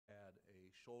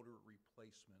shoulder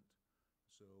replacement.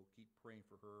 So keep praying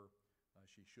for her.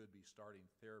 She should be starting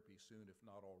therapy soon, if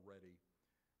not already.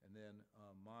 And then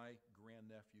my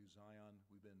grandnephew, Zion,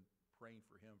 we've been praying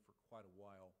for him for quite a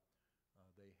while.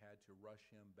 They had to rush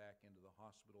him back into the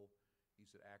hospital.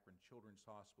 He's at Akron Children's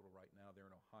Hospital right now. They're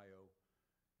in Ohio.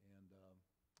 And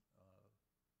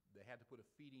they had to put a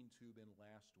feeding tube in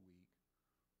last week.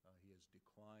 He has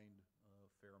declined a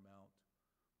fair amount.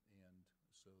 And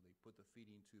so they put the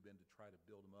feeding tube in to try to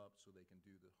build him up so they can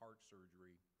do the heart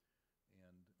surgery.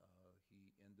 And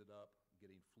he ended up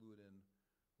getting fluid in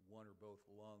one or both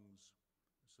lungs,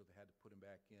 so they had to put him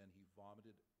back in. He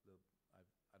vomited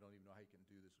I don't even know how you can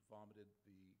do this, vomited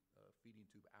the feeding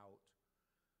tube out.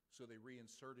 So they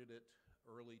reinserted it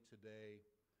early today.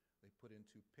 They put in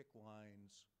 2 PICC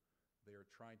lines. They are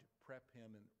trying to prep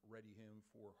him and ready him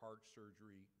for heart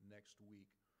surgery next week.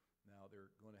 Now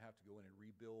they're going to have to go in and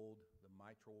rebuild the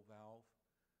mitral valve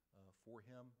for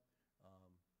him,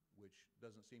 which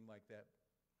doesn't seem like that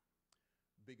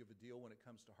big of a deal when it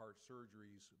comes to heart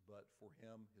surgeries, but for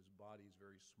him, his body is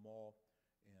very small,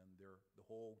 and the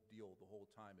whole deal the whole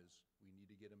time is we need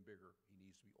to get him bigger. He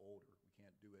needs to be older. We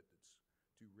can't do it. It's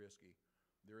too risky.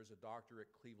 There is a doctor at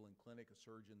Cleveland Clinic, a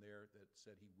surgeon there, that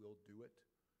said he will do it.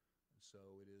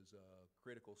 So it is a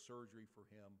critical surgery for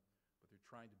him, but they're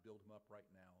trying to build him up right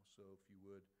now. So if you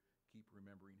would, keep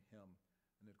remembering him.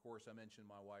 And of course, I mentioned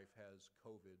my wife has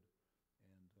COVID,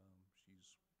 and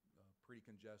she's pretty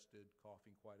congested,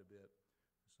 coughing quite a bit.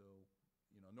 So,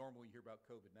 normally you hear about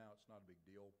COVID now, it's not a big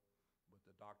deal, but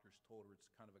the doctors told her it's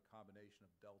kind of a combination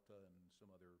of Delta and some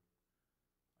other,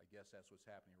 I guess that's what's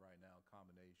happening right now, a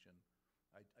combination.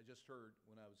 I just heard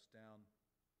when I was down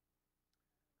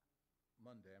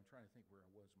Monday, I'm trying to think where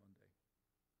I was Monday.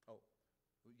 Oh,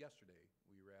 yesterday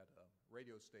we were at a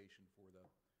radio station for the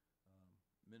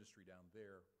ministry down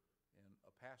there, and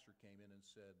a pastor came in and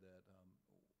said that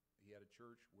he had a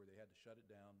church where they had to shut it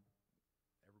down.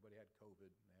 Everybody had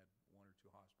COVID, and they had 1 or 2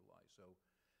 hospitalized. So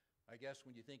I guess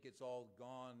when you think it's all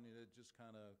gone, it just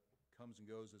kind of comes and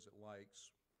goes as it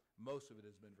likes. Most of it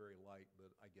has been very light, but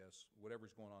I guess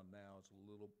whatever's going on now is a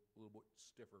little bit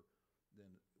stiffer than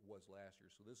it was last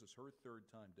year. So this is her 3rd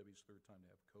time, Debbie's 3rd time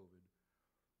to have COVID.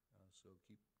 So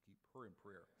keep her in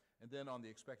prayer. And then on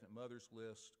the expectant mothers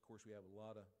list, of course, we have a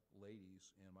lot of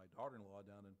ladies, and my daughter-in-law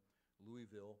down in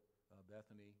Louisville,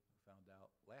 Bethany, found out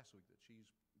last week that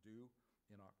she's due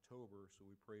in October, so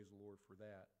we praise the Lord for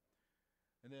that.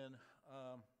 And then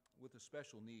with the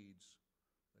special needs,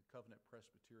 the Covenant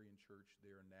Presbyterian Church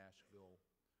there in Nashville,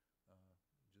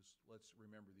 just let's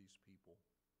remember these people.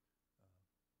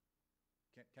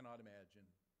 Cannot imagine,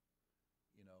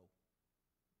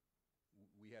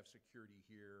 we have security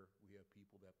here, we have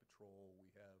people that patrol, we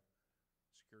have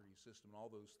security system, and all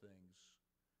those things.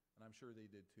 And I'm sure they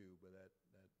did too, but that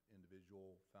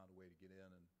individual found a way to get in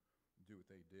and do what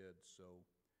they did. So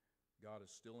God is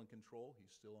still in control.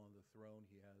 He's still on the throne.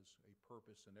 He has a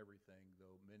purpose in everything,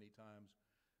 though many times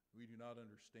we do not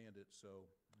understand it. So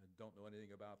I don't know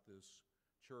anything about this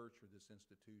church or this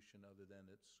institution other than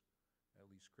it's at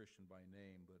least Christian by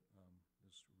name, but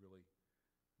this really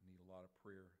need a lot of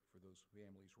prayer for those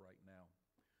families right now.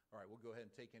 All right, we'll go ahead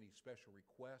and take any special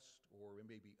requests or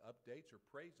maybe updates or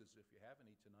praises if you have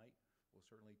any tonight. We'll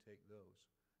certainly take those.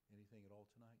 Anything at all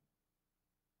tonight?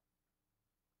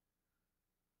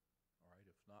 All right,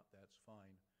 if not, that's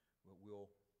fine. But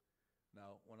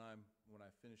now when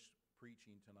I finish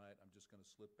preaching tonight, I'm just going to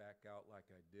slip back out like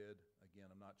I did. Again,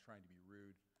 I'm not trying to be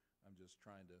rude. I'm just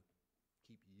trying to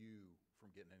keep you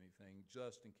from getting anything,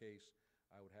 just in case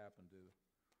I would happen to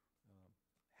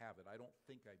have it. I don't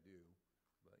think I do,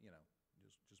 but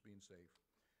just being safe.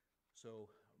 So,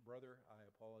 brother, I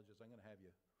apologize. I'm going to have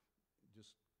you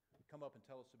just come up and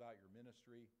tell us about your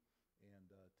ministry and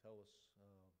tell us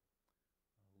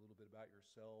a little bit about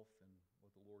yourself and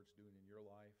what the Lord's doing in your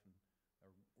life.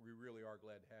 And we really are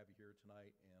glad to have you here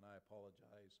tonight. And I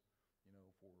apologize,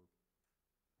 for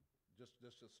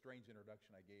just a strange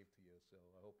introduction I gave to you. So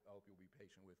I hope you'll be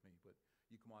patient with me. But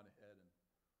you come on ahead, and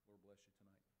Lord bless you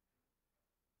tonight.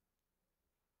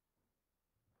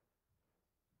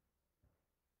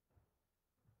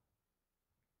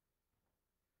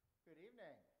 Good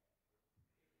evening.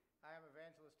 I am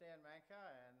Evangelist Dan Manka,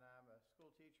 and I'm a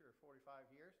school teacher of 45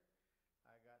 years.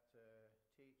 I got to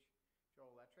teach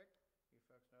Joel Lettrick. You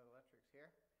folks know the Lettricks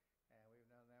here, and we've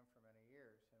known them for many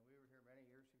years. And we were here many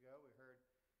years ago. We heard,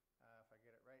 if I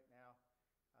get it right now,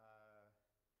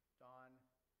 Don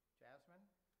Jasmine.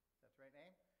 That's the right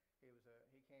name.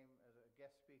 He came as a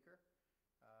guest speaker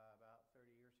about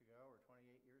 30 years ago or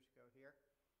 28 years ago here.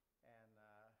 And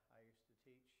I used to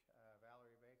teach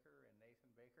Valerie Baker and Nathan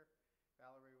Baker.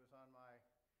 Valerie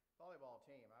volleyball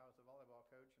team. I was the volleyball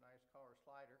coach, and I used to call her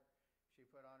Slider. She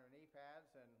put on her knee pads,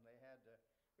 and they had to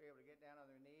be able to get down on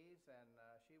their knees, and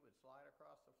she would slide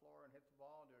across the floor and hit the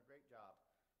ball and do a great job.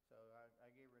 So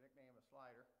I gave her a nickname of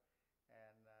Slider,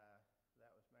 and that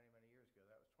was many, many years ago.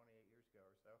 That was 28 years ago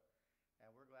or so.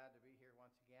 And we're glad to be here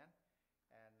once again.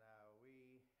 And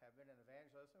we have been in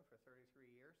evangelism for 33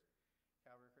 years.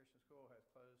 Calvary Christian School has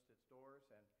closed its doors,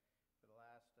 and for the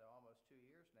last almost 2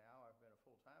 years now, I've been a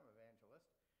full-time evangelist.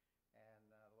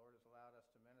 And the Lord has allowed us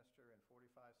to minister in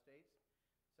 45 states,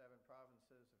 7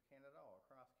 provinces of Canada, all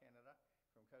across Canada,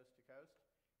 from coast to coast,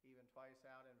 even twice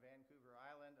out in Vancouver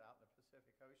Island, out in the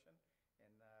Pacific Ocean, in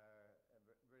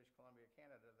British Columbia,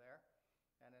 Canada there,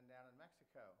 and then down in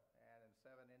Mexico, and in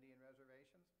 7 Indian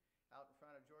reservations, out in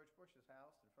front of George Bush's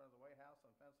house, in front of the White House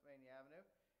on Pennsylvania Avenue.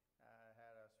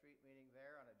 Had a street meeting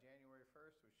there on a January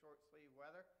 1st with short sleeve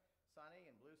weather, sunny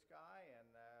and blue sky, and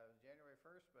it was January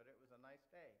 1st, but it was a nice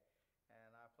day.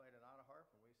 And I played an auto harp,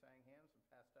 and we sang hymns and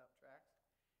passed out tracts.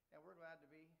 And we're glad to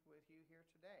be with you here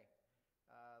today.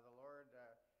 The Lord,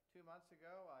 2 months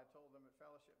ago, I told them at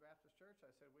Fellowship Baptist Church, I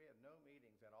said we had no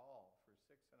meetings at all for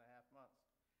 6.5 months.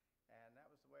 And that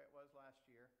was the way it was last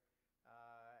year.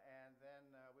 And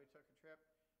then we took a trip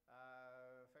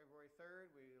February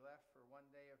 3rd. We left for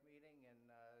 1 day of meeting in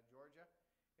Georgia.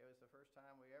 It was the first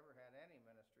time we ever had any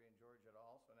ministry in Georgia at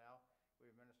all. So now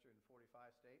we've ministered in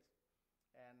 45 states.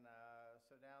 And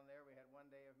so down there we had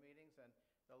 1 day of meetings, and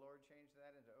the Lord changed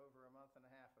that into over a month and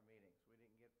a half of meetings. We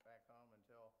didn't get back home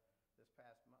until this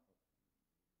past month.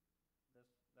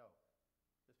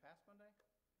 This past Monday?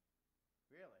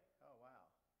 Really? Oh,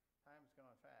 wow. Time's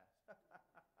going fast.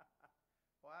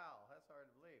 Wow, that's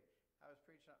hard to believe. I was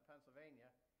preaching up in Pennsylvania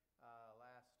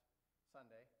last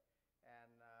Sunday,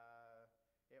 and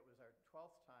it was our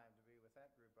 12th time to be with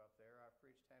that group up there. I've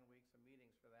preached 10 weeks of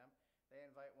meetings for them. They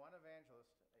invite one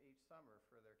evangelist each summer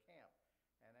for their camp,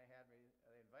 and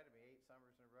they invited me 8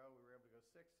 summers in a row. We were able to go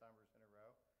 6 summers in a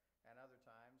row, and other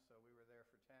times, so we were there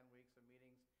for 10 weeks of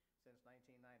meetings since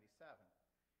 1997.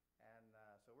 And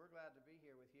so we're glad to be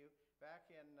here with you. Back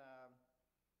in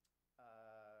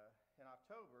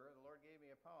October, the Lord gave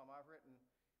me a poem. I've written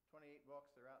 28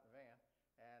 books. They're out in the van,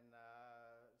 and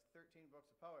 13 books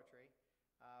of poetry.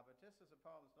 But this is a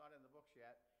poem that's not in the books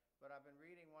yet. But I've been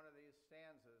reading one of these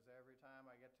stanzas every time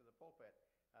I get to the pulpit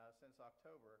since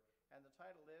October. And the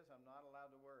title is, I'm Not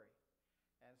Allowed to Worry.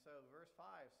 And so verse 5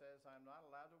 says, I'm not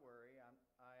allowed to worry.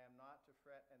 I am not to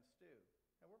fret and stew.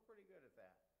 And we're pretty good at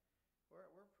that.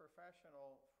 We're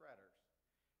professional fretters.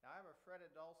 Now, I have a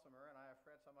fretted dulcimer, and I have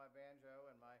frets on my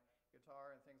banjo and my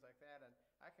guitar and things like that, and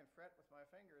I can fret with my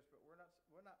fingers, but we're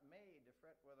not made to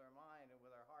fret with our mind and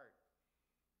with our heart.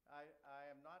 I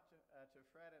am not to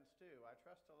fret and stew. I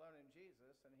trust alone in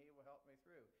Jesus, and He will help me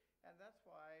through. And that's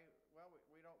why, well,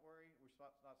 we don't worry. We're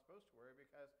not supposed to worry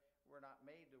because we're not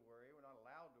made to worry. We're not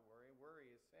allowed to worry. Worry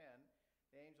is sin.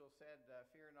 The angel said,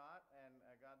 fear not, and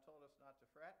God told us not to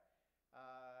fret.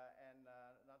 And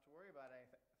not to worry about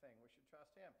anything. We should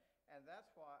trust Him. And that's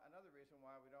why, another reason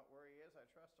why we don't worry is I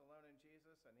trust alone in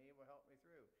Jesus, and He will help me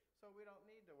through. So we don't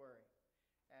need to worry.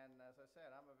 And as I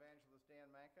said, I'm Evangelist Dan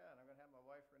Manka, and I'm going to have my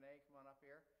wife Renee come on up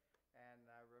here, and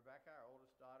Rebecca, our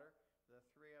oldest daughter. The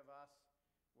 3 of us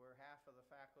were half of the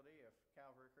faculty of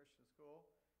Calvary Christian School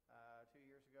 2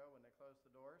 years ago when they closed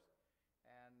the doors.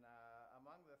 And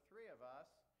among the 3 of us,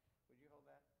 would you hold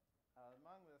that?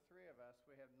 Among the 3 of us,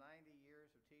 we have 90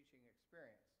 years of teaching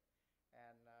experience.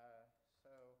 And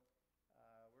so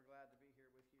we're glad to be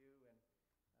here with you and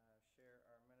share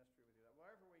our ministry with you.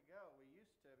 Wherever we go, we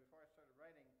used to, before I started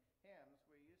writing hymns,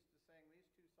 we used to sing these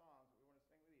 2 songs that we want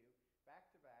to sing with you, back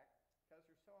to back, because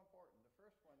they're so important. The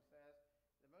first one says,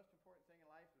 the most important thing in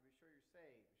life is to be sure you're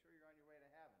saved, be sure you're on your way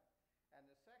to heaven. And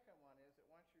the second one is that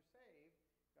once you're saved,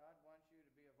 God wants you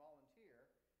to be a volunteer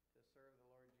to serve the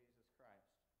Lord Jesus Christ.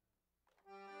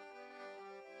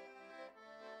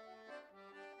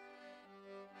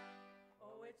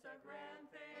 Oh, it's a grand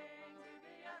thing to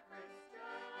be a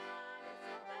Christian. It's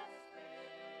the best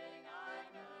thing I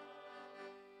know.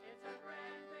 It's a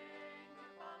grand thing to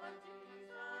follow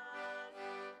Jesus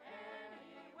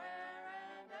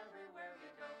anywhere and everywhere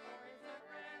you go. For it's a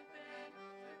grand thing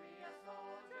to be a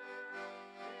soldier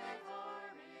in His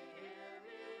army here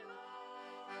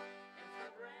below. It's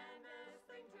the grandest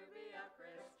thing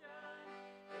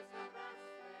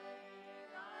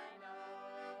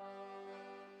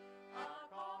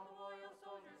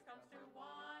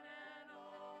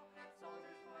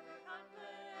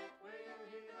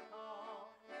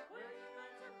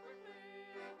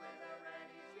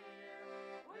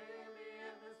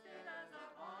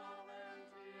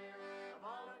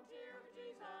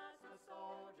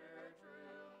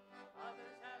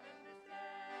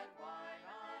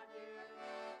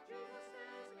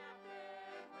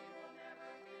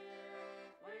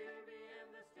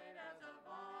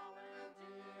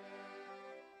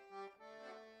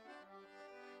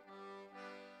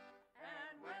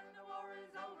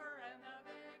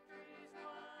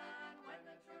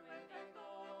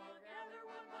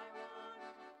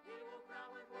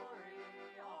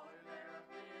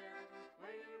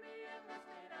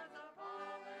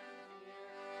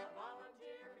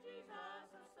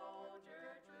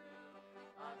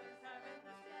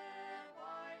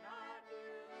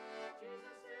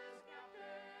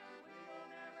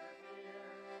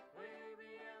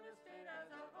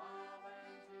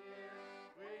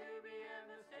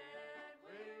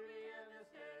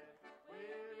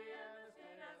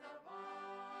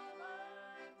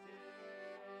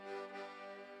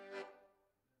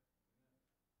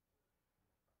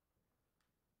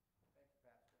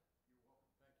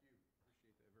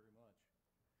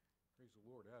Praise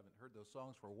the Lord. I haven't heard those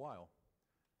songs for a while.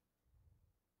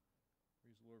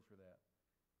 Praise the Lord for that.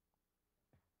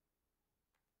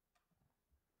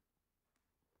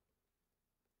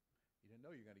 You didn't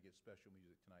know you were going to get special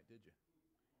music tonight, did you?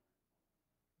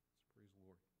 Praise the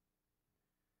Lord.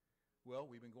 Well,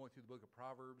 we've been going through the book of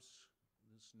Proverbs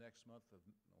this next month of,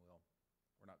 well,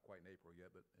 we're not quite in April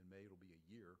yet, but in May it'll be a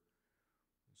year.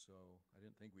 So I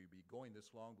didn't think we'd be going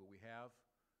this long, but we have.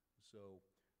 So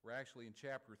we're actually in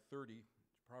chapter 30,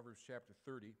 Proverbs chapter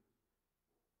 30. Of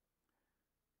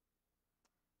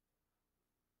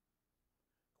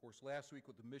course, last week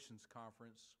with the missions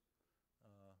conference,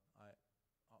 I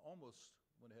almost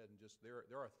went ahead and just,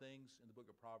 there are things in the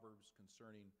book of Proverbs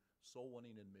concerning soul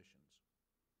winning and missions.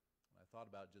 And I thought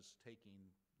about just taking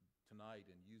tonight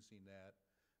and using that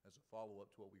as a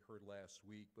follow-up to what we heard last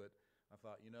week, but I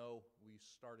thought, we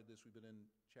started this, we've been in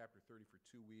chapter 30 for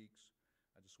 2 weeks.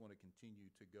 I just want to continue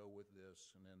to go with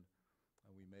this, and then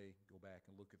we may go back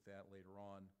and look at that later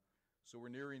on. So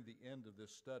we're nearing the end of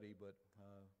this study, but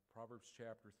Proverbs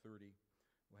chapter 30,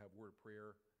 we'll have a word of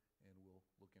prayer, and we'll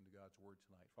look into God's word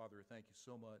tonight. Father, thank you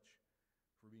so much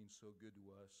for being so good to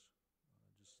us.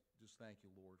 Just thank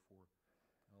you, Lord, for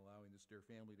allowing this dear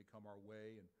family to come our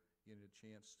way and getting a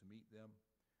chance to meet them.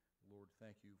 Lord,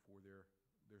 thank you for their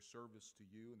service to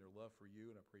you and their love for you,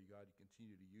 and I pray, God, you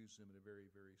continue to use them in a very,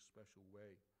 very special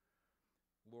way.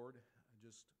 Lord, I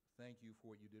just thank you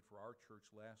for what you did for our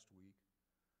church last week,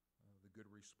 the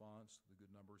good response, the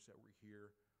good numbers that were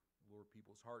here. Lord,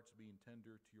 people's hearts being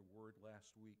tender to your word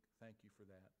last week. Thank you for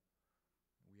that.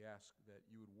 We ask that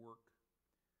you would work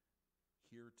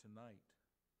here tonight,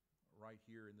 right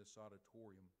here in this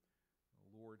auditorium.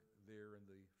 Lord, there in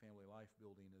the Family Life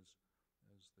building as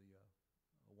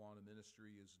the Vaughan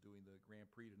ministry is doing the Grand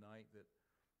Prix tonight, that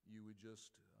you would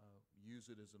just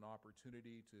use it as an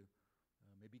opportunity to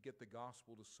maybe get the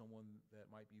gospel to someone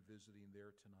that might be visiting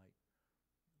there tonight.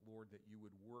 Lord, that you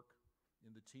would work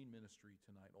in the teen ministry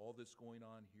tonight. All this going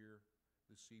on here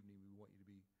this evening, we want you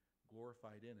to be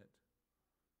glorified in it.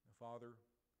 Now, Father,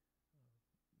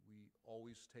 we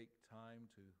always take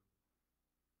time to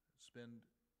spend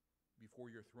before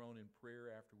your throne in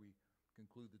prayer after we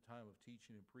conclude the time of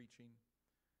teaching and preaching.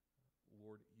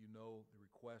 Lord, you know the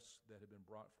requests that have been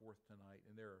brought forth tonight,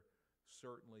 and there are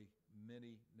certainly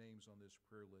many names on this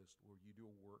prayer list where you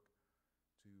do a work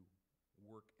to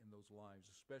work in those lives,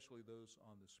 especially those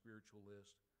on the spiritual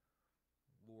list.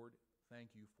 Lord,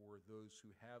 thank you for those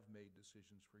who have made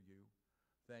decisions for you.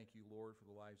 Thank you, Lord, for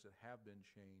the lives that have been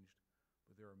changed,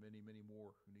 but there are many, many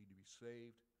more who need to be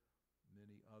saved,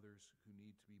 many others who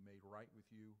need to be made right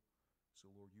with you. So,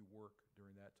 Lord, you work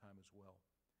during that time as well.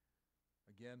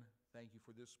 Again, thank you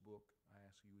for this book. I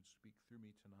ask you would speak through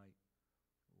me tonight.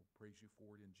 We'll praise you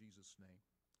for it in Jesus' name.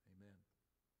 Amen.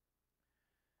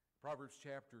 Proverbs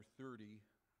chapter 30.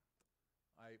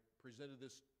 I presented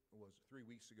this, 3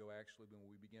 weeks ago actually, when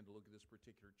we began to look at this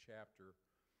particular chapter.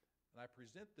 And I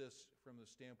present this from the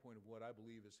standpoint of what I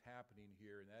believe is happening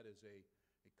here, and that is a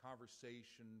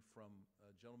conversation from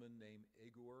a gentleman named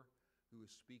Agur, who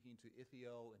is speaking to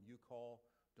Ithiel and Ukal.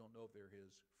 Don't know if they're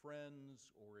his friends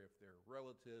or if they're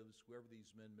relatives, whoever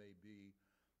these men may be.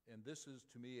 And this is,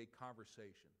 to me, a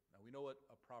conversation. Now, we know what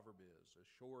a proverb is, a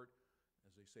short,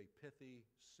 as they say, pithy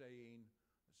saying.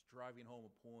 It's driving home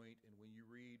a point. And when you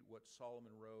read what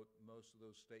Solomon wrote, most of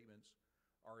those statements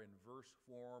are in verse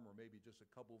form or maybe just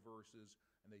a couple verses,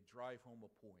 and they drive home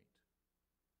a point.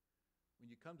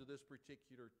 When you come to this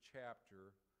particular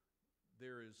chapter,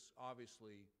 there is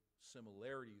obviously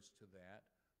similarities to that.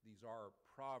 These are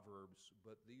proverbs,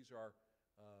 but these are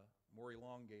more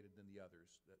elongated than the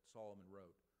others that Solomon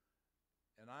wrote.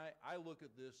 And I look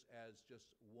at this as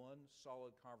just one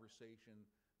solid conversation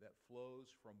that flows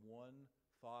from one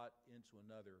thought into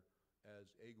another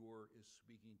as Agur is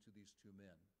speaking to these two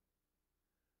men.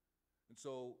 And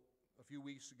so a few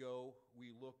weeks ago,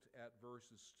 we looked at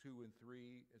verses 2 and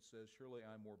 3. It says, "Surely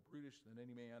I am more brutish than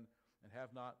any man, and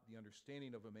have not the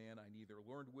understanding of a man. I neither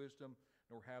learned wisdom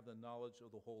nor have the knowledge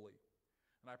of the holy."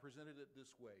 And I presented it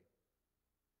this way.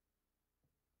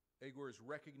 Agur is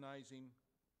recognizing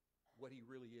what he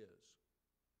really is.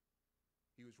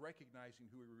 He was recognizing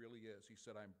who he really is. He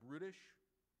said, "I'm brutish,"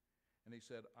 and he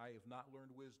said, "I have not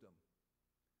learned wisdom."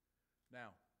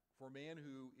 Now, for a man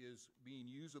who is being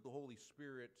used of the Holy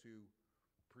Spirit to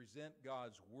present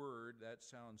God's word, that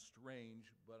sounds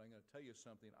strange, but I'm going to tell you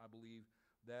something. I believe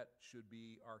that should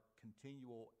be our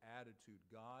continual attitude.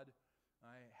 God,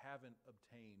 I haven't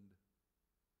obtained.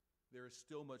 There is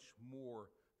still much more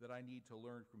that I need to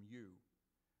learn from you.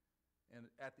 And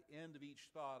at the end of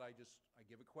each thought, I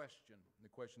give a question. And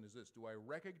the question is this: do I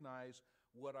recognize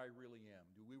what I really am?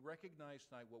 Do we recognize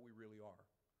tonight what we really are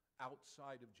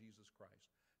outside of Jesus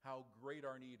Christ? How great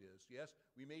our need is. Yes,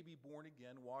 we may be born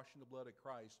again, washed in the blood of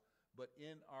Christ, but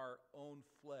in our own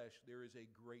flesh, there is a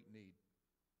great need.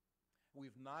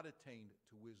 We've not attained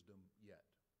to wisdom yet.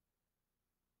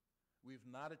 We've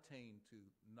not attained to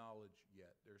knowledge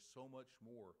yet. There's so much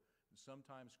more. And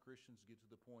sometimes Christians get to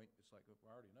the point, it's like, well,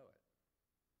 I already know it.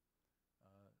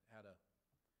 Had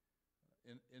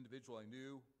an individual I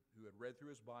knew who had read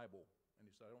through his Bible, and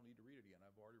he said, I don't need to read it again.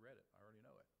 I've already read it. I already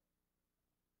know it.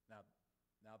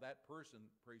 Now that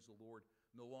person, praise the Lord,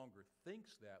 no longer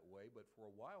thinks that way, but for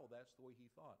a while that's the way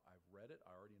he thought. I've read it.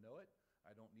 I already know it.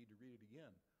 I don't need to read it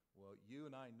again. Well, you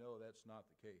and I know that's not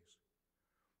the case.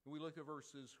 When we look at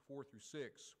verses 4 through 6,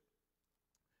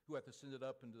 who hath ascended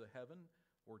up into the heaven,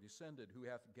 or descended, who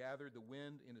hath gathered the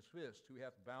wind in his fist, who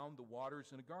hath bound the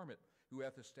waters in a garment, who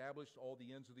hath established all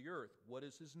the ends of the earth. What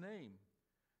is his name?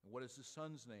 And what is his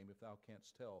son's name, if thou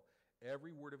canst tell? Every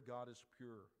word of God is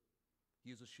pure. He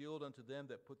is a shield unto them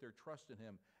that put their trust in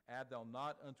him. Add thou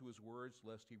not unto his words,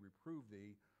 lest he reprove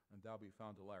thee, and thou be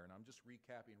found a liar. And I'm just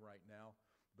recapping right now,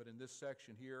 but in this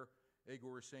section here,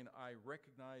 Agor is saying, I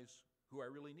recognize who I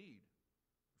really need.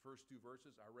 The first two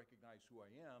verses, I recognize who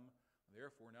I am.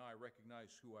 Therefore, now I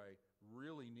recognize who I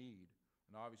really need.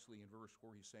 And obviously in verse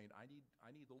 4, he's saying, I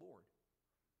need the Lord.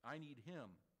 I need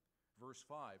him. Verse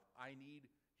 5, I need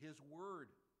his word.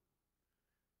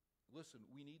 Listen,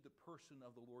 we need the person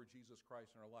of the Lord Jesus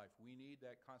Christ in our life. We need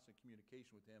that constant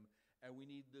communication with him, and we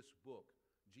need this book.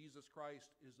 Jesus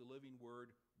Christ is the living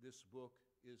word. This book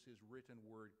is his written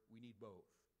word. We need both.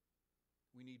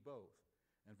 We need both.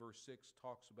 And verse 6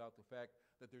 talks about the fact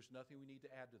that there's nothing we need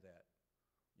to add to that.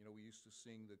 You know, we used to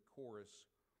sing the chorus,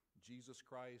 Jesus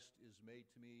Christ is made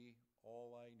to me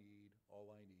all I need,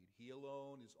 all I need. He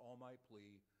alone is all my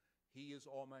plea. He is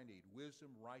all my need.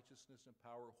 Wisdom, righteousness, and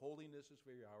power. Holiness is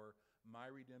very hour.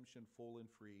 My redemption full and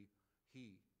free.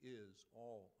 He is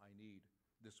all I need.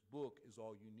 This book is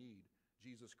all you need.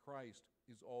 Jesus Christ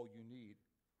is all you need.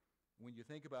 When you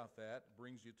think about that, it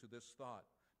brings you to this thought.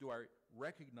 Do I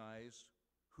recognize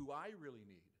who I really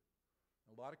need?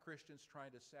 A lot of Christians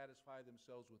trying to satisfy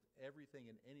themselves with everything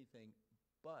and anything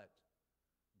but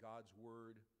God's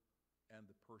word and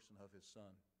the person of his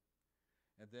son.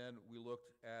 And then we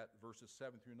looked at verses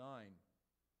 7 through 9.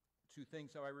 Two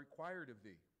things have I required of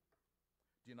thee.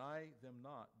 Deny me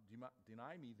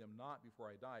them not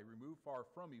before I die. Remove far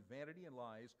from me vanity and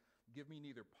lies. Give me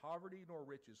neither poverty nor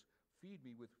riches. Feed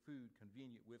me with food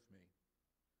convenient with me.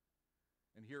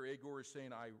 And here Agor is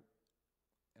saying, I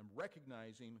am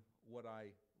recognizing what I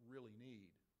really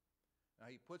need. Now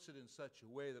he puts it in such a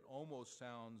way that almost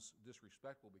sounds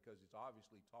disrespectful because he's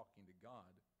obviously talking to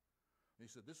God. And he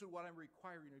said, this is what I'm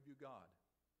requiring of you, God.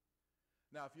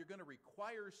 Now, if you're going to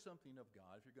require something of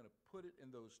God, if you're going to put it in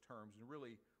those terms, and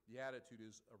really the attitude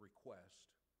is a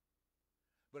request.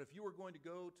 But if you were going to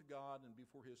go to God and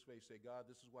before his face say, God,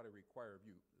 this is what I require of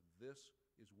you, this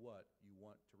is what you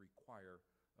want to require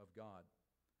of God.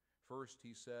 First,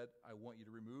 he said, I want you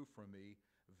to remove from me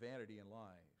vanity and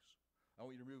lies. I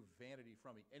want you to remove vanity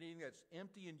from me. Anything that's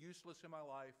empty and useless in my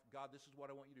life, God, this is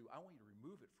what I want you to do. I want you to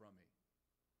remove it from me.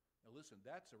 Now listen,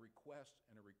 that's a request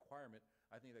and a requirement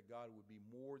I think that God would be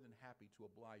more than happy to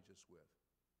oblige us with.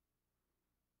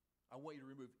 I want you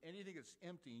to remove anything that's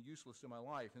empty and useless in my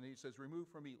life. And then he says, remove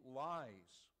from me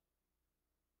lies.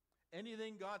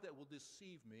 Anything, God, that will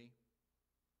deceive me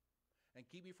and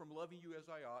keep me from loving you as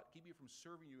I ought, keep me from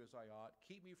serving you as I ought,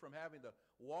 keep me from having to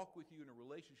walk with you in a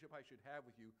relationship I should have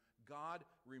with you. God,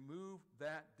 remove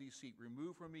that deceit.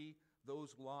 Remove from me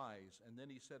those lies. And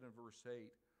then he said in verse 8,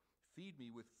 feed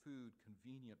me with food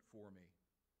convenient for me.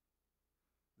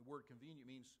 The word convenient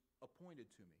means appointed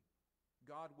to me.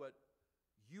 God, what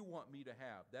you want me to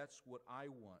have, that's what I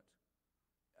want.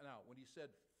 Now, when he said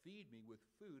feed me with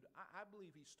food, I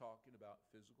believe he's talking about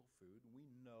physical food. We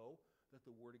know that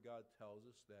the Word of God tells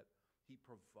us that he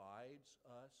provides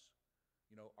us,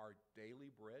 our daily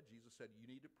bread. Jesus said, you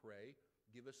need to pray.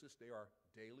 Give us this day our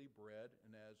daily bread.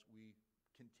 And as we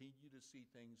continue to see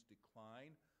things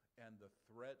decline and the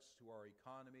threats to our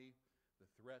economy, the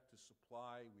threat to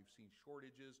supply, we've seen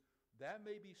shortages, that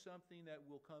may be something that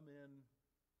will come in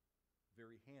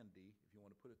very handy, if you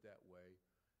want to put it that way,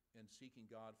 in seeking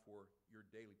God for your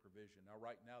daily provision. Now,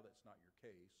 right now, that's not your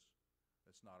case.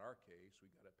 That's not our case.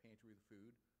 We've got a pantry with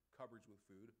food, cupboards with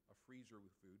food, a freezer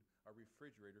with food, a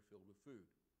refrigerator filled with food.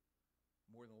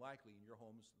 More than likely, in your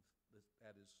homes,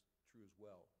 that is true as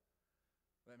well.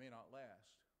 That may not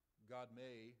last. God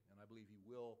may, and I believe he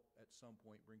will, at some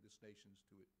point bring this nation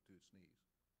to its knees.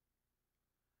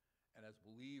 And as a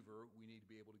believer, we need to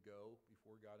be able to go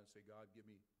before God and say, God, give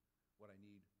me what I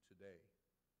need today.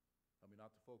 Help me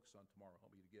not to focus on tomorrow.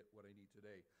 Help me to get what I need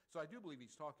today. So I do believe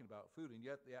he's talking about food, and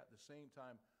yet at the same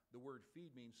time, the word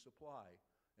feed means supply.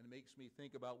 And it makes me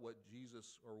think about what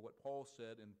Jesus, or what Paul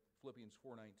said in Philippians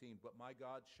 4:19, but my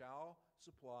God shall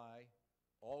supply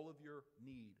all of your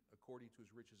need according to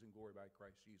his riches and glory by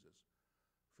Christ Jesus.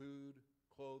 Food,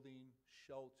 clothing,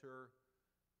 shelter,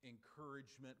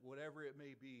 encouragement, whatever it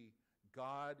may be,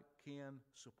 God can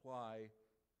supply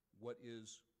what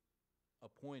is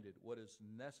appointed, what is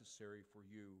necessary for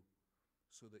you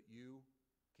so that you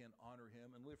can honor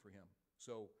him and live for him.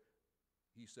 So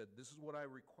he said, this is what I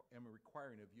am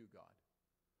requiring of you, God.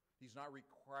 He's not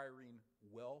requiring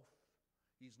wealth.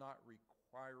 He's not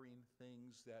requiring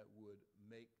things that would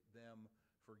make them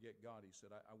forget God. He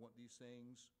said, I want these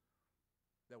things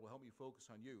that will help me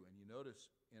focus on you. And you notice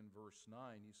in verse 9,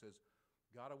 he says,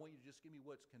 God, I want you to just give me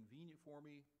what's convenient for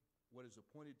me, what is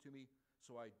appointed to me,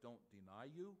 so I don't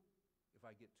deny you if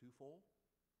I get too full,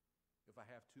 if I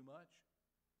have too much,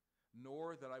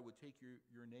 nor that I would take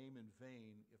your name in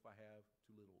vain if I have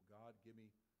too little. God, give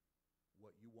me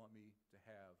what you want me to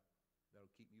have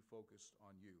that'll keep me focused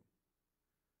on you.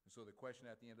 And so the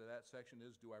question at the end of that section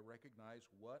is, do I recognize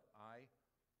what I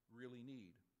really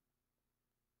need?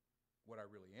 What I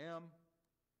really am,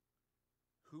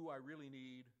 who I really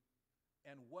need,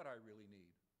 and what I really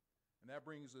need. And that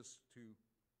brings us to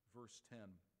verse 10.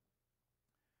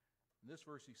 In this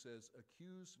verse he says,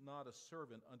 accuse not a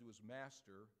servant unto his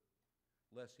master,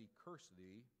 lest he curse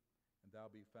thee, and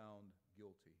thou be found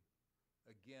guilty.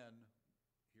 Again,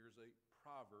 here's a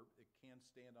proverb. It can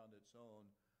stand on its own,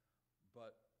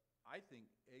 but I think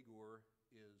Agur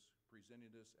is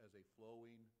presenting this as a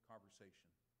flowing conversation.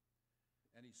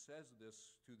 And he says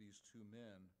this to these two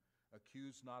men,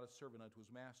 accuse not a servant unto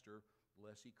his master,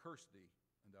 lest he curse thee,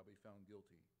 and thou be found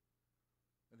guilty.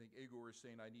 I think Agur is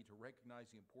saying I need to recognize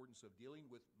the importance of dealing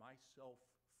with myself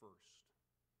first.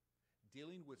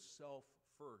 Dealing with self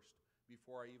first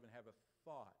before I even have a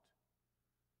thought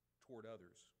toward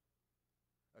others.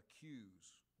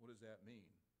 Accuse, what does that mean?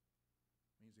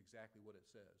 It means exactly what it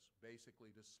says.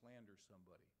 Basically, to slander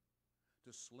somebody.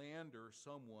 To slander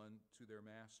someone to their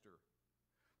master.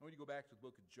 I want you to go back to the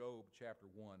book of Job, chapter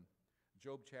 1.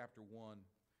 Job, chapter 1,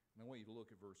 and I want you to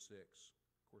look at verse 6.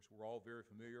 Of course, we're all very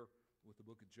familiar with the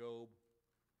book of Job.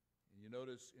 And you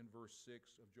notice in verse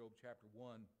 6 of Job, chapter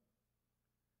 1,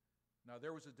 now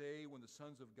there was a day when the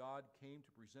sons of God came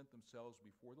to present themselves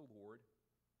before the Lord,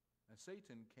 and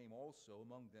Satan came also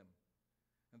among them.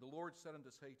 And the Lord said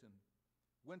unto Satan,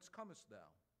 whence comest thou?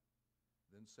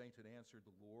 Then Satan answered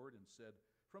the Lord and said,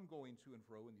 from going to and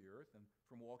fro in the earth, and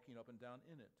from walking up and down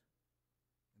in it.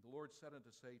 And the Lord said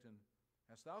unto Satan,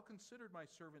 hast thou considered my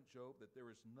servant Job, that there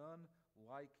is none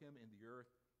like him in the earth,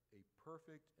 a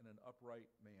perfect and an upright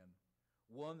man,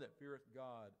 one that feareth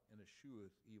God and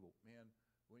escheweth evil? Man,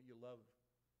 wouldn't you love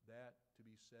that to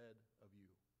be said of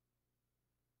you?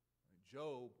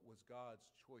 Job was God's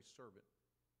choice servant.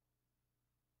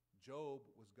 Job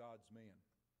was God's man.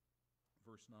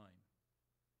 Verse 9.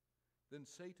 Then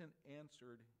Satan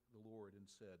answered the Lord and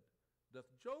said,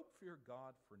 doth Job fear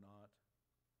God for naught?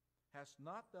 Hast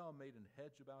not thou made an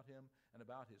hedge about him, and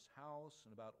about his house,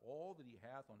 and about all that he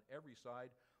hath on every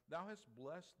side? Thou hast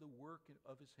blessed the work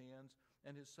of his hands,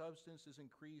 and his substance is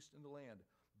increased in the land.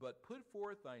 But put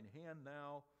forth thine hand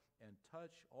now, and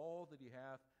touch all that he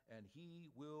hath, and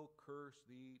he will curse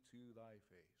thee to thy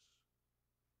face.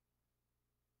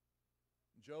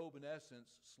 Job, in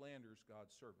essence, slanders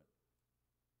God's servant.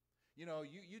 You know,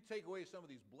 you take away some of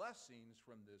these blessings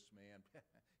from this man,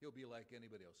 he'll be like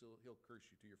anybody else. He'll curse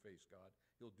you to your face, God.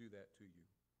 He'll do that to you.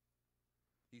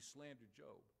 He slandered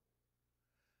Job.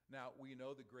 Now, we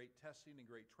know the great testing and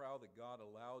great trial that God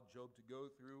allowed Job to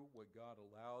go through, what God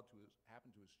allowed to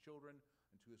happen to his children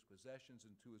and to his possessions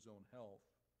and to his own health.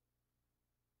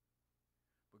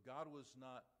 But God was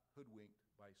not hoodwinked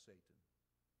by Satan.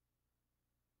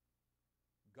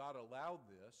 God allowed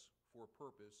this for a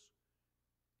purpose,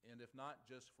 and if not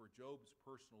just for Job's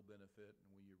personal benefit,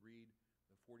 and when you read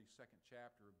the 42nd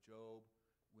chapter of Job,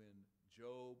 when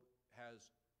Job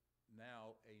has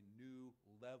now a new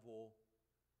level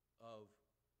of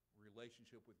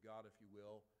relationship with God, if you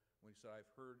will, when he said,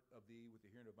 I've heard of thee with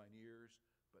the hearing of mine ears,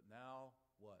 but now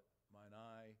what? Mine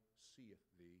eye seeth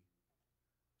thee.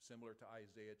 Similar to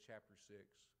Isaiah chapter 6,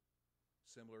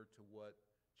 similar to what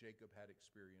Jacob had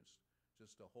experienced.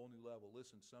 Just a whole new level.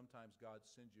 Listen, sometimes God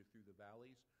sends you through the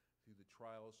valleys, through the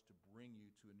trials, to bring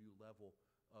you to a new level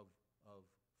of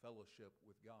fellowship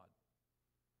with God.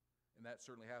 And that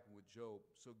certainly happened with Job.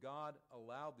 So God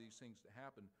allowed these things to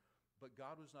happen, but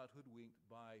God was not hoodwinked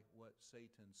by what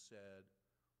Satan said.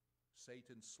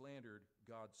 Satan slandered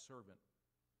God's servant.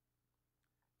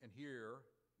 And here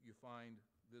you find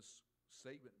this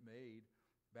statement made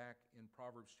back in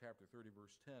Proverbs chapter 30,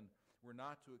 verse 10. We're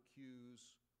not to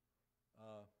accuse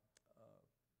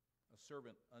a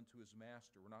servant unto his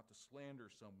master. We're not to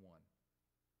slander someone.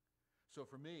 So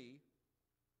for me,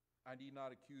 I need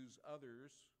not accuse others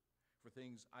for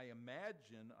things I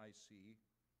imagine I see,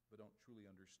 but don't truly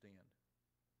understand.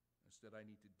 Instead, I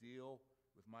need to deal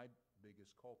with my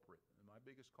biggest culprit. And my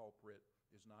biggest culprit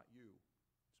is not you,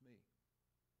 it's me.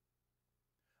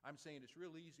 I'm saying it's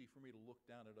real easy for me to look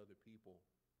down at other people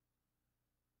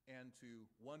and to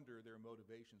wonder their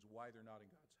motivations, why they're not in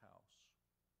God's house,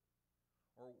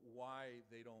 or why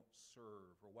they don't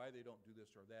serve, or why they don't do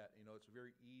this or that. You know, it's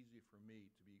very easy for me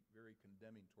to be very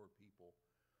condemning toward people.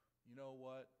 You know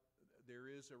what? There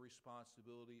is a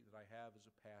responsibility that I have as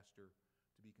a pastor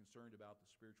to be concerned about the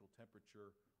spiritual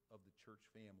temperature of the church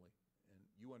family. And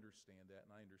you understand that,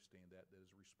 and I understand that. That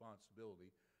is a responsibility.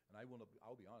 And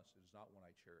I'll be honest, it is not one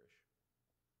I cherish.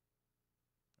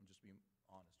 I'm just being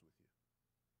honest with you.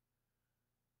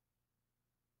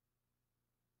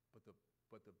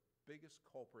 But the biggest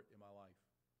culprit in my life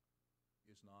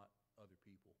is not other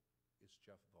people. It's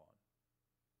Jeff Vaughan.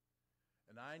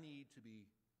 And I need to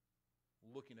be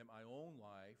looking at my own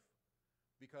life,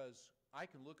 because I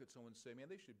can look at someone and say, man,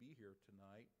 they should be here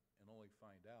tonight, and only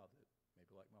find out that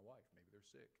maybe like my wife, maybe they're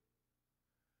sick.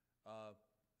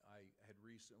 I had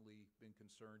recently been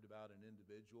concerned about an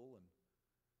individual and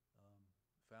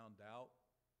found out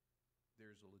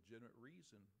there's a legitimate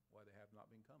reason why they have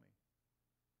not been coming.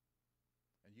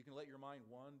 And you can let your mind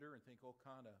wander and think all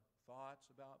kind of thoughts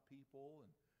about people,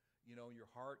 and you know, in your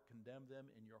heart condemn them,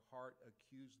 in your heart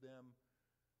accuse them.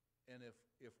 And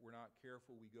if we're not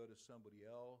careful, we go to somebody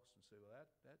else and say, well,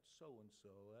 that's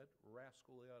so-and-so, that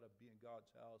rascal, they ought to be in God's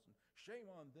house, and shame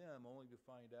on them, only to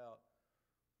find out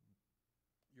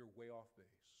you're way off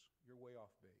base. You're way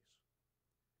off base.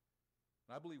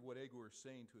 And I believe what Agur is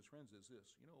saying to his friends is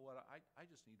this: you know what, I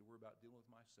just need to worry about dealing with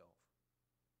myself.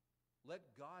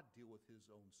 Let God deal with his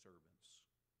own servants.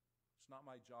 It's not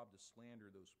my job to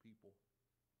slander those people.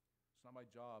 It's not my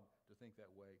job to think that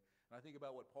way. And I think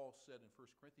about what Paul said in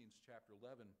 1 Corinthians chapter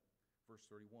 11, verse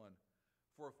 31.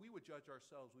 For if we would judge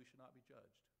ourselves, we should not be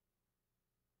judged.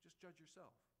 Just judge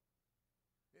yourself.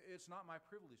 It's not my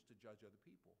privilege to judge other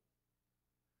people.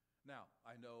 Now,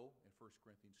 I know in 1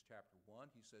 Corinthians chapter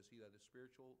 1, he says, he that is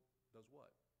spiritual does what?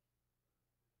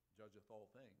 Judgeth all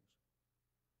things.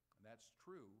 And that's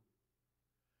true.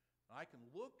 I can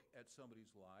look at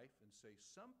somebody's life and say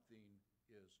something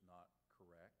is not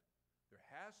correct. There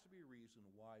has to be a reason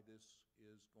why this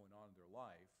is going on in their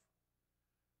life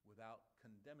without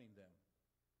condemning them.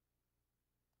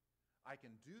 I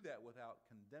can do that without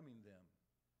condemning them.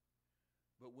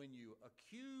 But when you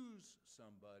accuse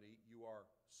somebody, you are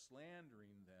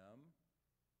slandering them.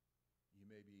 You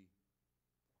may be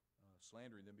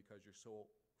slandering them because you're so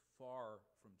far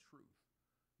from truth.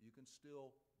 You can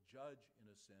still judge, in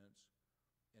a sense,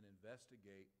 and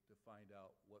investigate to find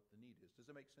out what the need is. Does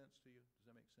that make sense to you?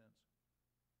 Does that make sense?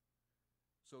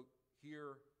 So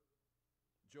here,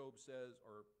 Job says,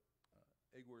 or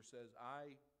Agur says,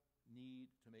 I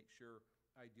need to make sure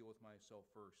I deal with myself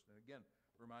first. And again,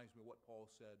 it reminds me of what Paul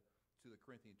said to the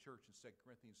Corinthian church in 2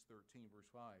 Corinthians 13,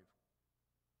 verse 5.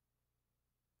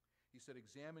 He said,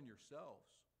 examine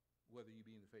yourselves, whether you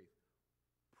be in the faith.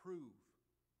 Prove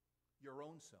your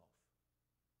own self.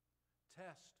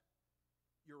 Test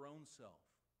your own self.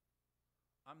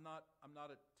 I'm not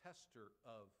a tester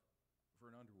of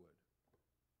Vern Underwood.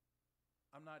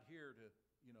 I'm not here to,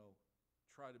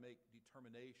 try to make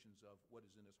determinations of what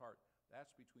is in his heart.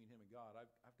 That's between him and God.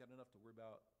 I've got enough to worry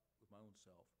about with my own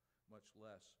self, much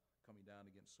less coming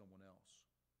down against someone else.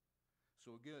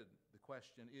 So again, the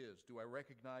question is, do I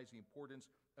recognize the importance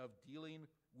of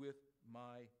dealing with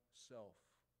myself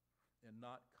and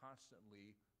not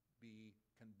constantly be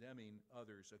condemning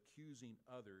others, accusing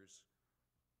others?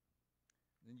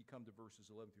 And then you come to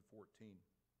verses 11 through 14.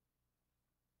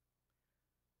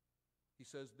 He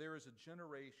says, there is a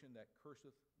generation that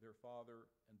curseth their father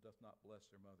and doth not bless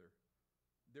their mother.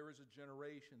 There is a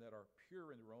generation that are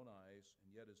pure in their own eyes, and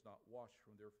yet is not washed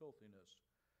from their filthiness.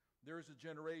 There is a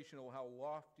generation, oh, how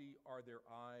lofty are their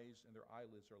eyes, and their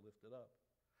eyelids are lifted up.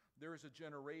 There is a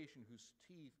generation whose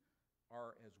teeth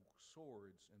are as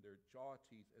swords, and their jaw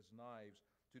teeth as knives,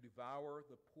 to devour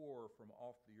the poor from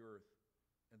off the earth,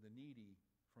 and the needy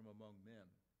from among men.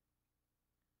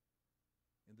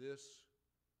 In this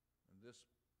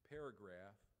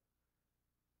paragraph,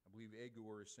 I believe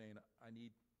Agur is saying, I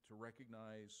need to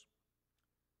recognize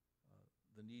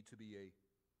the need to be a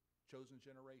chosen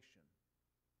generation,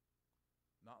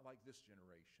 not like this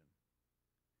generation.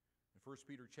 In 1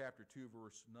 Peter chapter 2,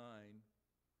 verse 9,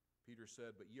 Peter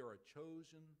said, "But ye are a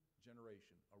chosen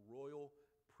generation, a royal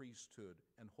priesthood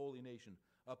and holy nation,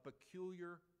 a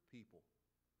peculiar people."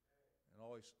 And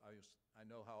I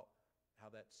know how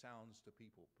that sounds to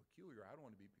people. Peculiar. I don't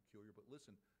want to be peculiar, but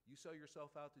listen, you sell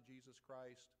yourself out to Jesus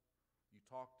Christ, you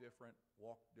talk different,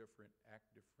 walk different,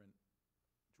 act different,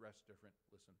 dress different.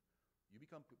 Listen, you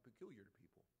become peculiar to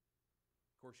people.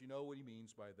 Of course, you know what he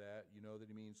means by that. You know that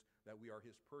he means that we are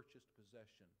his purchased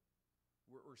possession.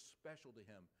 We're special to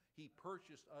him. He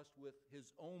purchased us with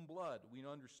his own blood. We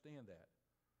understand that.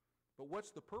 But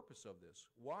what's the purpose of this?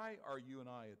 Why are you and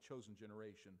I a chosen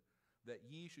generation? That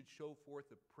ye should show forth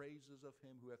the praises of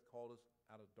him who hath called us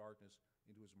out of darkness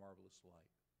into his marvelous light.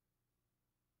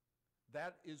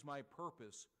 That is my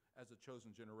purpose as a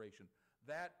chosen generation.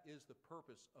 That is the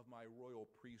purpose of my royal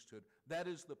priesthood. That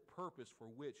is the purpose for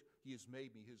which he has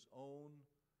made me his own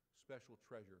special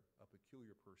treasure, a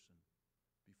peculiar person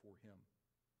before him.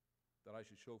 That I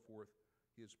should show forth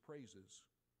his praises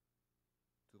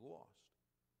to the lost.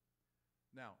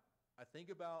 Now, I think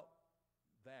about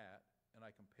that and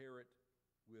I compare it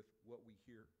with what we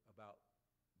hear about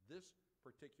this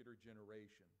particular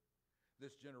generation.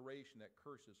 This generation that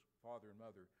curses father and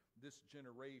mother. This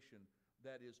generation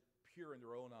that is pure in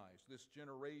their own eyes. This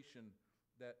generation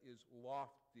that is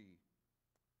lofty.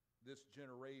 This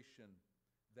generation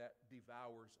that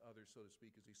devours others, so to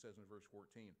speak, as he says in verse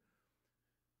 14.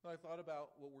 I thought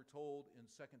about what we're told in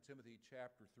 2 Timothy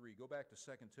chapter 3. Go back to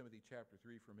 2 Timothy chapter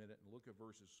 3 for a minute and look at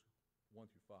verses 1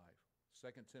 through 5.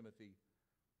 2 Timothy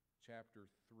chapter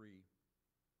 3,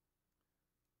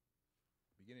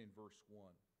 beginning in verse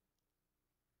 1.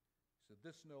 He said,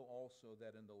 "This know also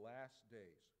that in the last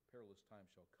days perilous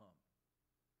times shall come."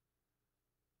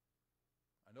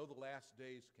 I know the last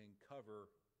days can cover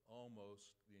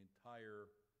almost the entire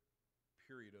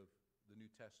period of the New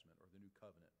Testament or the New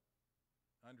Covenant.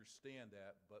 I understand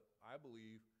that, but I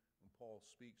believe when Paul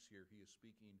speaks here, he is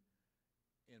speaking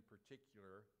in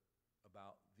particular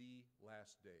about the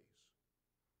last days.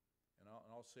 And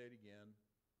I'll say it again,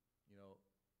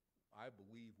 I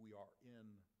believe we are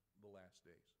in the last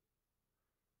days.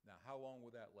 Now, how long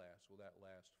will that last? Will that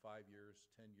last 5 years,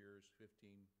 10 years,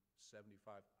 15,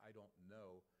 75? I don't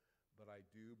know, but I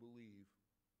do believe,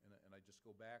 and I just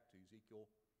go back to Ezekiel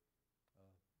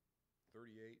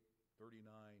 38,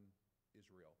 39,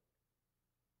 Israel.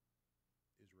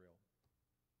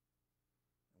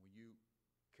 And when you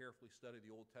carefully study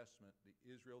the Old Testament, the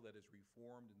Israel that is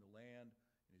reformed in the land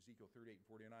in Ezekiel 38 and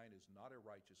 49 is not a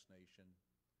righteous nation.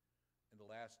 In the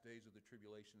last days of the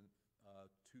tribulation,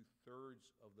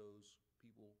 2/3 of those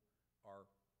people are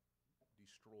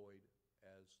destroyed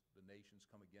as the nations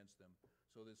come against them.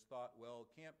 So this thought, well, it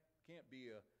can't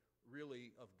be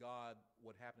really of God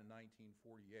what happened in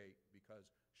 1948,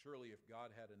 because surely if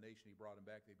God had a nation, he brought them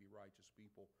back, they'd be righteous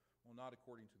people. Well, not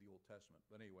according to the Old Testament.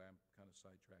 But anyway, I'm kind of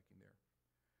sidetracking there.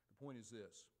 The point is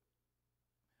this.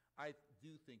 I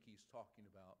do think he's talking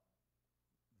about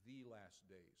the last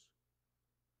days.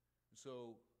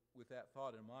 So with that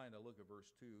thought in mind, I look at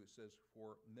verse 2. It says,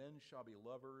 "For men shall be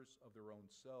lovers of their own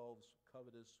selves,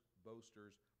 covetous,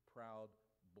 boasters, proud,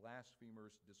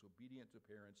 blasphemers, disobedient to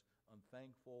parents,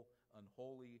 unthankful,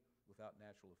 unholy, without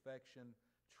natural affection,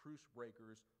 truce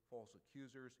breakers, false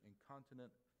accusers,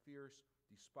 incontinent, fierce,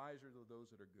 despisers of those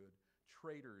that are good,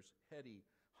 traitors, heady,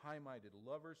 high-minded,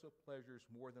 lovers of pleasures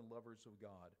more than lovers of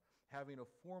God, having a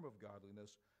form of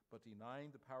godliness, but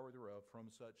denying the power thereof,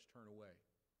 from such turn away."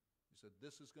 He said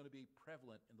this is going to be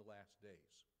prevalent in the last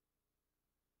days.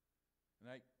 And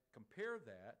I compare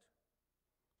that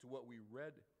to what we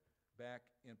read back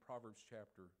in Proverbs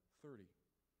chapter 30.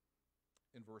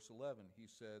 In verse 11, he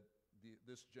said,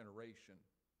 this generation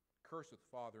curseth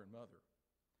father and mother.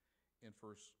 In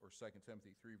 2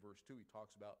 Timothy 3, verse 2, he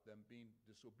talks about them being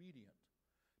disobedient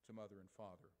to mother and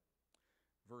father.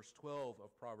 Verse 12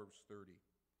 of Proverbs 30,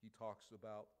 he talks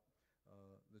about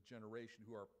the generation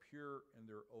who are pure in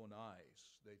their own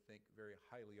eyes. They think very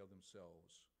highly of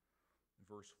themselves. In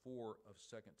verse 4 of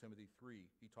 2 Timothy 3,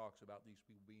 he talks about these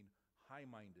people being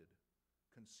high-minded,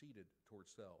 conceited towards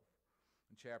self.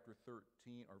 In chapter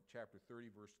 30,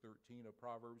 verse 13 of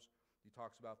Proverbs, he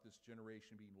talks about this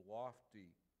generation being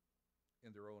lofty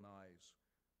in their own eyes.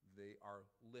 They are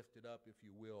lifted up, if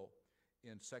you will.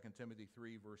 In 2 Timothy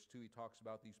 3, verse 2, he talks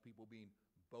about these people being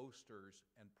boasters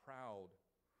and proud.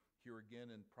 Here again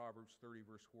in Proverbs 30,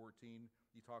 verse 14,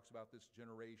 he talks about this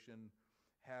generation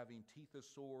having teeth as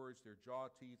swords, their jaw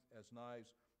teeth as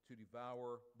knives, to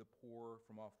devour the poor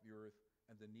from off the earth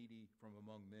and the needy from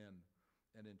among men.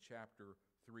 And in chapter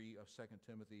 3 of 2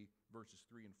 Timothy, verses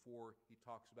 3 and 4, he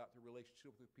talks about their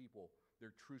relationship with people.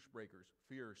 They're truce breakers,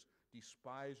 fierce,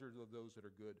 despisers of those that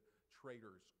are good,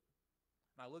 traitors.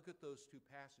 And I look at those two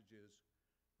passages,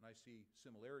 and I see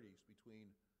similarities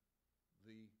between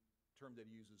the term that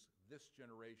he uses, this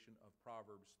generation of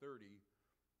Proverbs 30,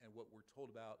 and what we're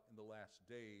told about in the last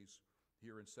days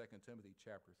here in 2 Timothy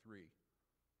chapter 3.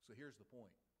 So here's the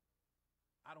point.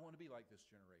 I don't want to be like this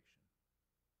generation.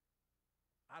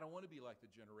 I don't want to be like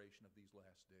the generation of these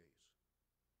last days.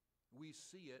 We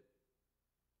see it.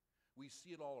 We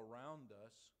see it all around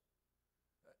us.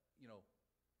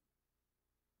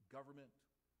 Government,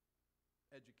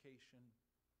 education,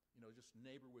 just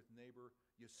neighbor with neighbor.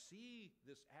 You see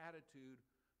this attitude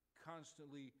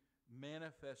constantly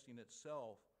manifesting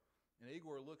itself. And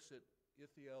Igor looks at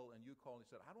Ithiel and Eucol and he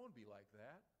said, I don't want to be like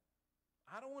that.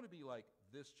 I don't want to be like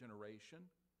this generation.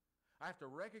 I have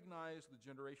to recognize the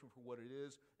generation for what it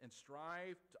is and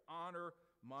strive to honor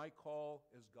my call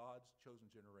as God's chosen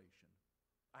generation.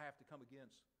 I have to come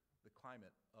against the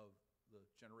climate of the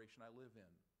generation I live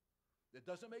in. It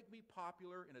doesn't make me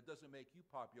popular and it doesn't make you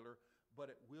popular,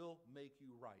 but it will make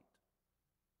you right.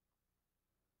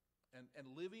 And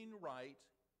living right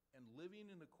and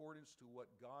living in accordance to what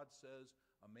God says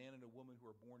a man and a woman who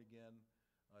are born again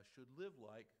should live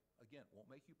like, again,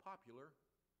 won't make you popular,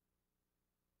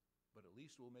 but at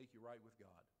least will make you right with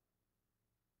God.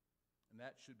 And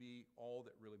that should be all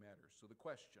that really matters. So the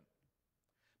question,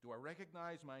 do I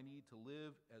recognize my need to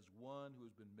live as one who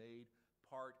has been made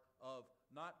part of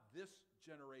not this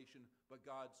generation, but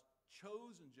God's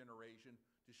chosen generation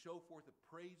to show forth the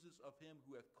praises of him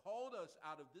who hath called us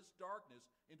out of this darkness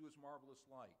into his marvelous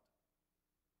light?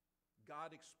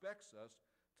 God expects us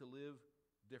to live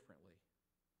differently.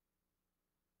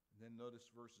 And then notice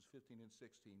verses 15 and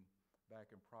 16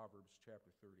 back in Proverbs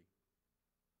chapter 30.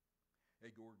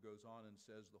 Agor goes on and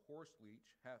says, the horse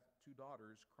leech hath two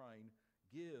daughters, crying,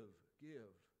 give,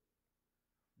 give.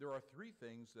 There are three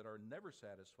things that are never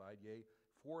satisfied, yea,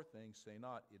 four things say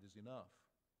not, it is enough.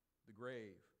 The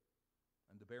grave,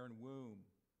 and the barren womb,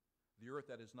 the earth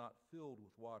that is not filled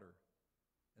with water,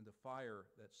 and the fire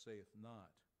that saith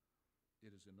not,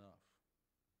 it is enough.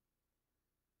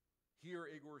 Here,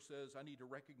 Igor says, I need to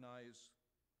recognize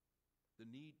the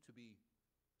need to be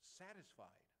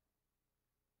satisfied.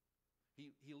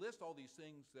 He lists all these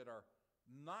things that are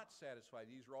not satisfied.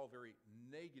 These are all very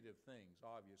negative things,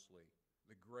 obviously.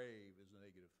 The grave is a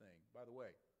negative thing. By the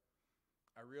way,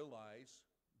 I realize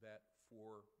that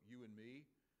for you and me,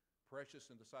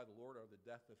 precious in the sight of the Lord are the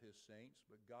death of his saints,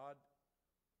 but God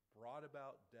brought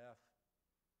about death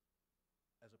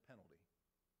as a penalty,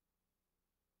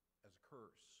 as a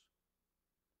curse.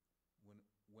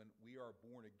 When we are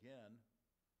born again,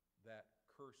 that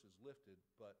curse is lifted,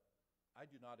 but I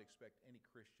do not expect any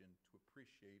Christian to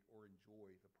appreciate or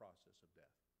enjoy the process of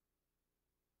death,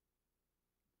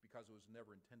 because it was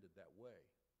never intended that way.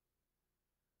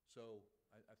 So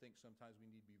I think sometimes we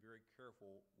need to be very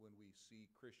careful when we see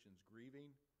Christians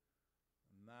grieving,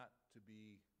 not to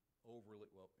be overly,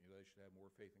 they should have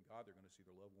more faith in God. They're going to see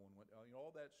their loved one went,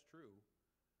 all that's true,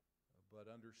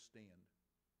 but understand,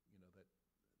 that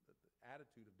the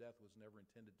attitude of death was never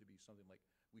intended to be something like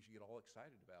we should get all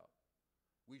excited about.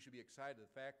 We should be excited at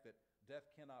the fact that death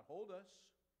cannot hold us,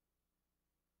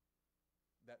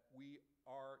 that we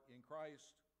are in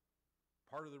Christ,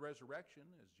 part of the resurrection,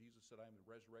 as Jesus said, I am the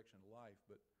resurrection and life,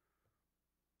 but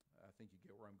I think you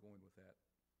get where I'm going with that.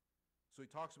 So he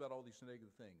talks about all these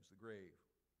negative things, the grave,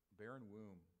 barren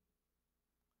womb,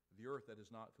 the earth that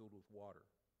is not filled with water,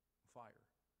 fire.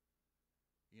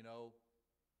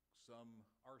 Some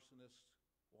arsonist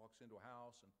walks into a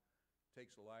house and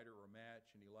takes a lighter or a match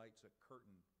and he lights a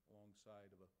curtain alongside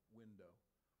of a window.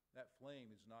 That flame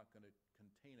is not going to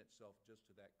contain itself just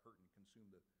to that curtain,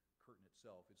 consume the curtain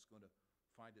itself. It's going to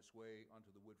find its way onto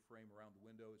the wood frame around the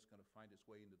window. It's going to find its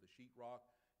way into the sheetrock.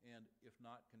 And if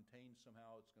not contained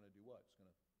somehow, it's going to do what? It's going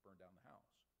to burn down the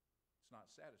house. It's not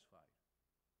satisfied.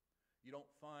 You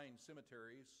don't find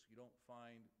cemeteries, you don't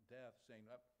find death saying,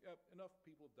 yep, enough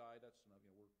people have died, that's enough,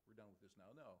 we're done with this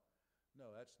now. No,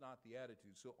 that's not the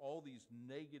attitude. So all these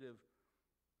negative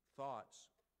thoughts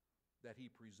that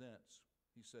he presents,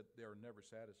 he said they are never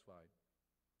satisfied.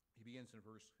 He begins in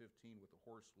verse 15 with the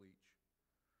horse leech.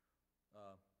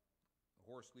 A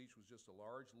horse leech was just a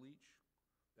large leech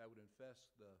that would infest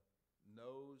the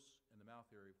nose and the mouth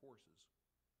area of horses.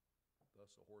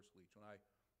 Thus a horse leech. When I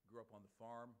grew up on the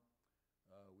farm,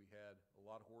 we had a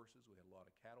lot of horses, we had a lot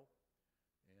of cattle,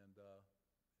 and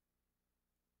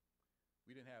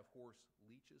We didn't have horse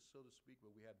leeches, so to speak,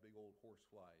 but we had big old horse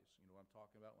flies. You know what I'm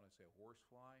talking about when I say a horse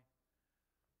fly?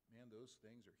 Man, those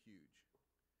things are huge.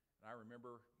 And I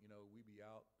remember, we'd be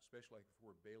out, especially like if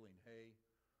we're baling hay,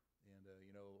 and,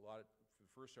 for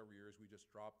the first several years, we just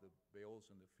dropped the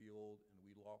bales in the field, and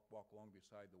we'd walk along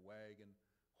beside the wagon,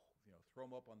 throw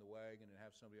them up on the wagon and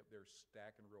have somebody up there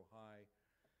stacking real high.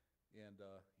 And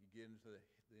you get into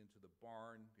the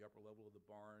barn, the upper level of the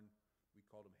barn. We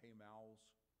called them hay mows.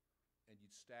 And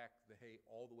you'd stack the hay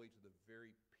all the way to the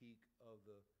very peak of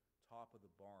the top of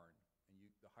the barn. And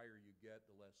the higher you get,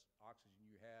 the less oxygen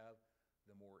you have,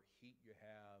 the more heat you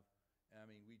have. And I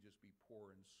mean, we'd just be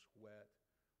pouring sweat.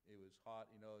 It was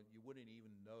hot. You wouldn't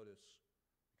even notice,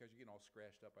 because you're getting all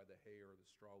scratched up by the hay or the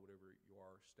straw, whatever you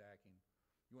are stacking.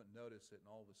 You wouldn't notice it,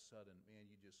 and all of a sudden, man,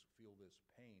 you just feel this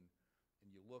pain. And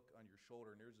you look on your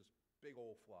shoulder, and there's this big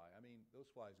old fly. I mean,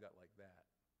 those flies got like that.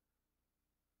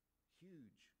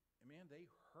 Huge. And man, they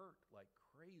hurt like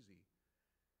crazy.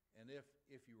 And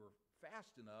if you were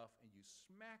fast enough and you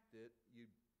smacked it,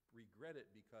 you'd regret it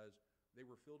because they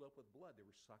were filled up with blood. They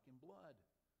were sucking blood.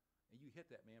 And you hit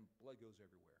that, man, blood goes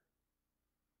everywhere.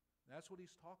 And that's what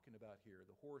he's talking about here,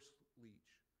 the horse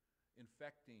leech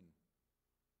infecting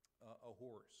a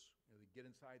horse. They get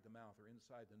inside the mouth or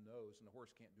inside the nose, and the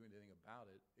horse can't do anything about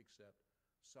it except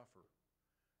suffer.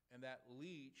 And that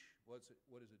leech, what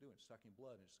is it doing? Sucking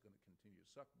blood, and it's going to continue to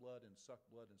suck blood and suck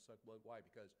blood and suck blood. Why?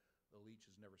 Because the leech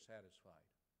is never satisfied.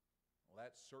 Well,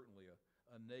 that's certainly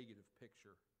a negative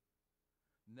picture.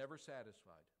 Never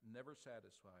satisfied, never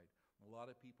satisfied. A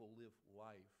lot of people live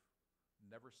life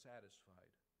never satisfied,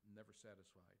 never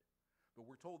satisfied. But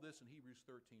we're told this in Hebrews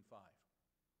 13:5.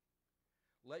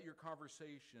 Let your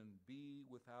conversation be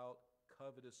without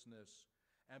covetousness,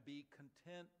 and be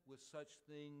content with such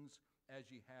things as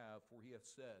ye have, for he hath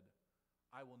said,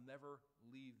 I will never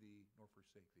leave thee nor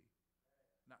forsake thee.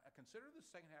 Now, consider the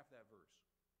second half of that verse.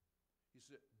 He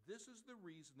said, this is the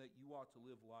reason that you ought to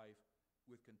live life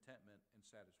with contentment and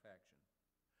satisfaction.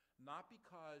 Not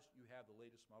because you have the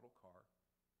latest model car,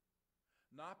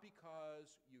 not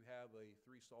because you have a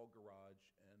 3-stall garage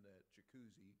and a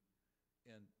jacuzzi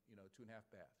and 2.5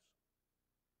 baths.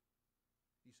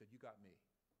 He said, you got me.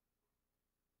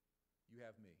 You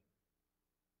have me.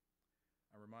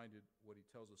 I'm reminded what he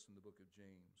tells us in the book of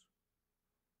James,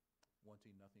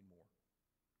 wanting nothing more.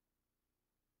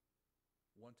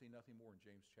 Wanting nothing more in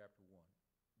James chapter 1.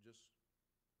 Just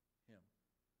him.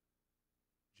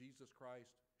 Jesus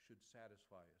Christ should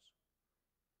satisfy us.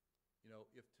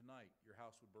 If tonight your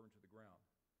house would burn to the ground,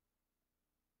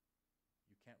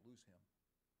 you can't lose him.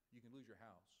 You can lose your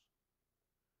house.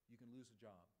 You can lose a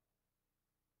job.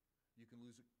 You can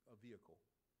lose a vehicle.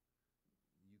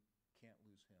 You can't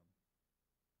lose him.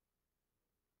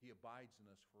 He abides in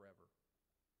us forever.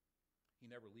 He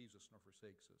never leaves us nor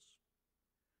forsakes us.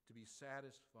 To be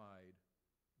satisfied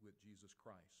with Jesus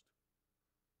Christ,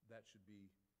 that should be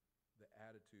the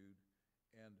attitude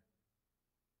and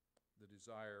the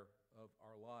desire of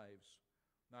our lives.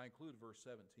 Now, I include verse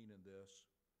 17 in this.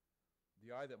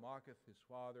 The eye that mocketh his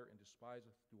father and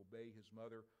despiseth to obey his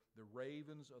mother, the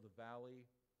ravens of the valley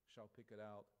shall pick it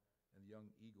out, and the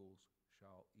young eagles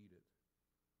shall eat it.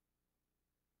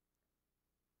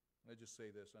 I just say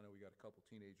this. I know we got a couple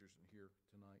teenagers in here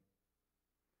tonight.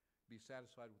 Be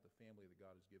satisfied with the family that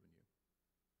God has given you.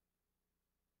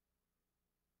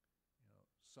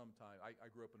 Sometime I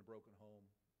grew up in a broken home.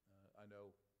 I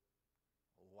know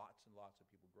lots and lots of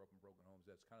people grew up in broken homes.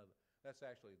 That's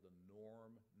actually the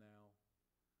norm now.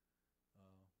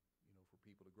 For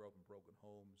people to grow up in broken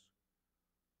homes.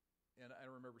 And I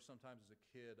remember sometimes as a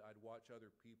kid, I'd watch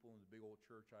other people in the big old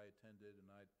church I attended, and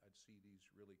I'd see these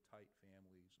really tight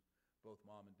families, both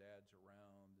mom and dad's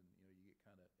around, and you get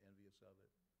kind of envious of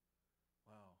it.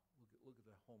 Wow, look at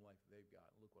the home life that they've got.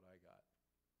 Look what I got.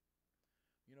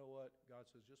 You know what? God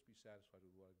says, just be satisfied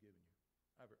with what I've given you.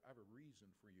 I have a reason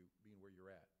for you being where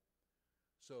you're at.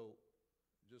 So,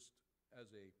 just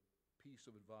as a piece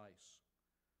of advice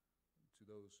to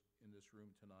those in this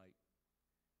room tonight,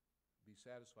 be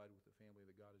satisfied with the family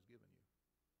that God has given you.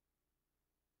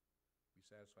 Be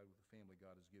satisfied with the family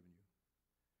God has given you.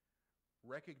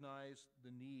 Recognize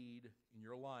the need in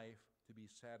your life to be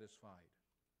satisfied.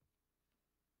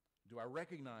 Do I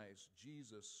recognize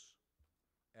Jesus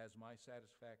as my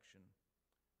satisfaction,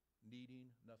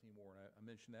 needing nothing more? And I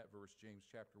mentioned that verse, James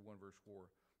chapter 1, verse 4.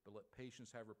 But let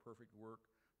patience have her perfect work,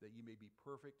 that ye may be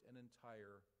perfect and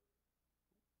entire.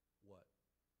 What?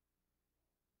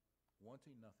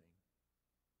 Wanting nothing.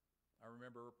 I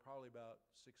remember probably about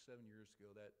 6-7 years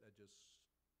ago that just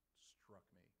struck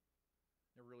me.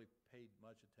 Never really paid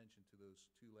much attention to those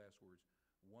two last words.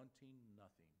 Wanting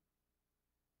nothing.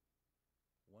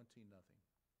 wanting nothing.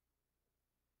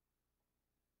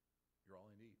 You're all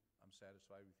I need. I'm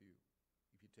satisfied with you.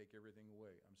 If you take everything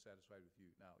away, I'm satisfied with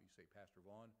you. Now, you say, Pastor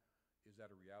Vaughan, is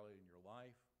that a reality in your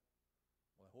life?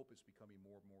 Well, I hope it's becoming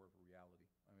more and more of a reality.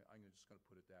 I mean, I'm just going to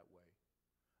put it that way.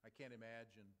 I can't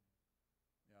imagine,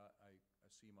 I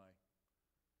see my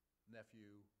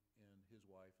nephew and his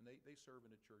wife, and they serve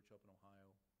in a church up in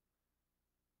Ohio.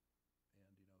 And,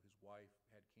 his wife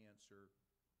had cancer.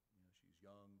 She's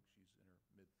young. She's in her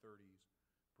mid-30s.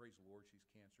 Praise the Lord, she's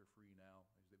cancer-free now.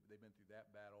 They've been through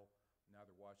that battle. Now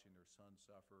they're watching their son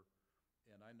suffer.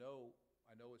 And I know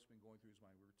it's been going through his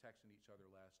mind. We were texting each other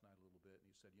last night a little bit, and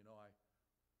he said,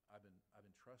 I've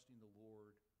been trusting the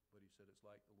Lord, but he said it's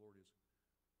like the Lord has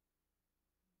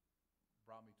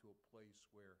brought me to a place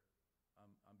where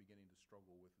I'm beginning to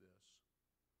struggle with this.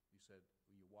 He said,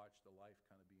 when you watch the life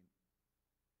kind of being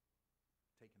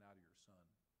taken out of your son.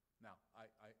 Now,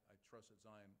 I trust that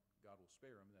Zion, God will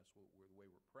spare him. That's the way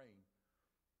we're praying.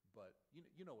 But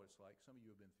you know what it's like. Some of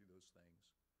you have been through those things.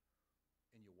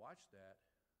 And you watch that,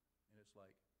 and it's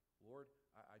like, Lord,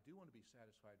 I do want to be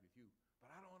satisfied with you,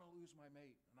 but I don't want to lose my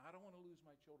mate, and I don't want to lose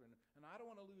my children, and I don't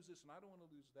want to lose this, and I don't want to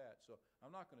lose that. So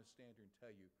I'm not going to stand here and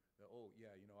tell you that,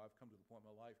 I've come to the point in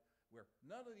my life where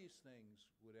none of these things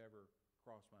would ever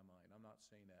cross my mind. I'm not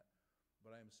saying that.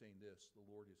 But I am saying this, the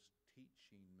Lord is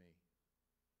teaching me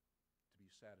to be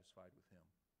satisfied with him.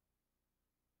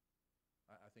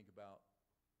 I think about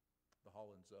the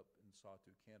Hollands up in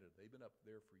Sawtooth, Canada. They've been up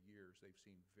there for years. They've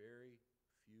seen very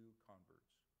few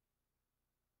converts.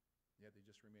 Yet they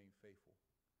just remain faithful.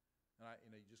 And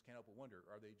you just can't help but wonder,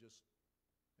 have they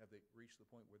reached the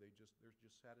point where they're just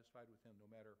satisfied with him no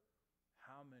matter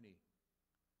how many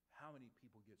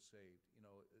people get saved?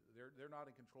 They're not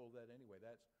in control of that anyway.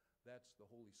 That's the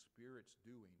Holy Spirit's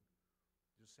doing.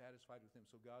 Just satisfied with him.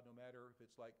 So God, no matter if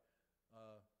it's like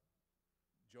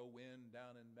Joe Wynn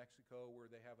down in Mexico where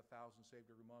they have 1,000 saved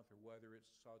every month, or whether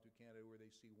it's Sawtooth, Canada, where they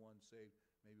see one saved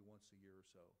maybe once a year or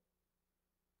so.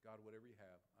 God, whatever you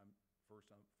have,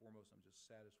 first and foremost, I'm just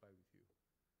satisfied with you.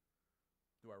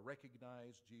 Do I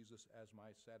recognize Jesus as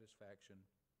my satisfaction,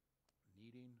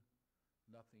 needing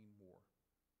nothing more?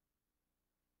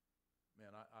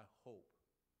 Man, I hope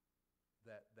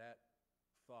that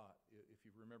thought, if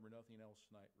you remember nothing else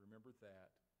tonight, remember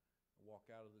that, and walk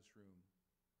out of this room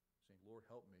saying, Lord,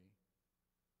 help me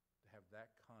to have that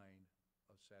kind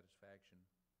of satisfaction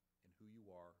in who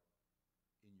you are,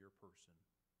 in your person.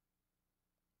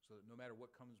 So that no matter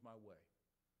what comes my way,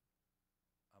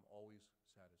 I'm always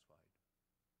satisfied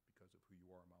because of who you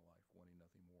are in my life, wanting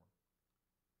nothing more.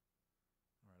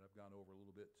 All right, I've gone over a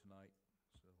little bit tonight,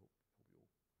 so hope you'll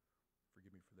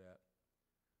forgive me for that.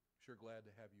 Sure glad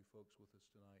to have you folks with us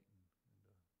tonight. And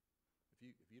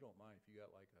if you don't mind, if you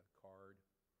got like a card,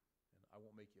 and I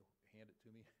won't make you hand it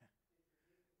to me.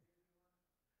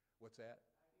 What's that? I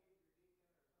gave your deacon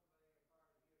or somebody a card to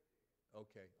give to you.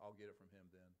 Okay, I'll get it from him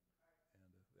then. And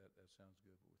that sounds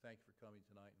good. But thank you for coming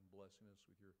tonight and blessing us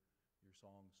with your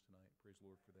songs tonight. Praise the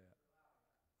Lord for that.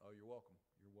 Oh, you're welcome.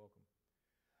 You're welcome.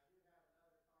 I do have another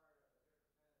card of a different ministry I want to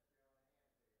hand to you.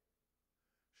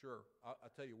 Sure.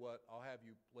 I'll tell you what, I'll have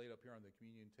you laid up here on the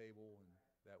communion table, and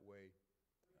that way.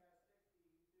 We have 60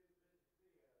 YouTube videos that I've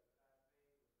made with Dr. Walter Yoho.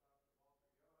 It's really his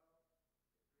ministry, but I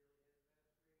am in 60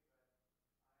 of those videos.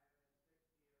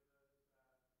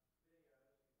 You find them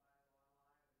online and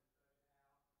just search it out.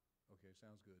 Okay,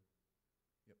 sounds good.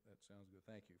 Yep, that sounds good.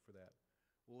 Thank you for that.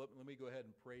 Well, let me go ahead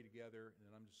and pray together, and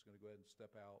then I'm just going to go ahead and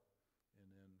step out. And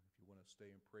then if you want to stay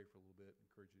and pray for a little bit, I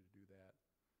encourage you to do that.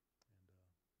 And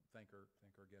thank our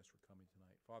guests for coming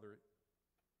tonight. Father,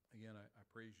 again, I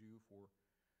praise you for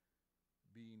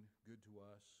being good to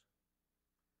us.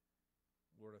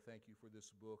 Lord, I thank you for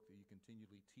this book that you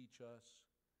continually teach us.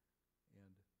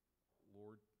 And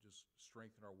Lord, just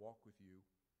strengthen our walk with you.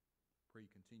 Pray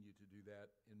you continue to do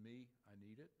that in me. I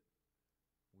need it.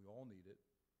 We all need it.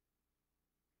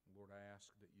 Lord, I ask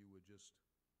that you would just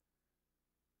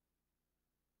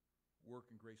work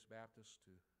in Grace Baptist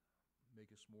to make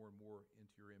us more and more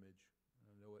into your image. And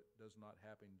I know it does not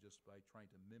happen just by trying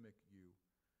to mimic you,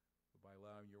 but by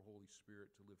allowing your Holy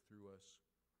Spirit to live through us.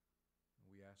 And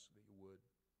we ask that you would.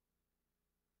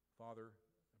 Father,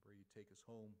 I pray you take us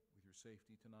home with your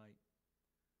safety tonight.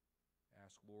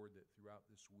 Ask, Lord, that throughout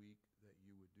this week that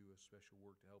you would do a special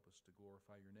work to help us to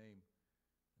glorify your name.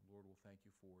 And Lord, we'll thank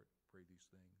you for it. Pray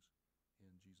these things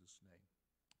in Jesus' name.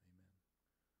 Amen.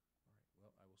 All right,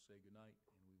 well, I will say goodnight,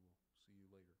 and we will see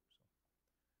you later.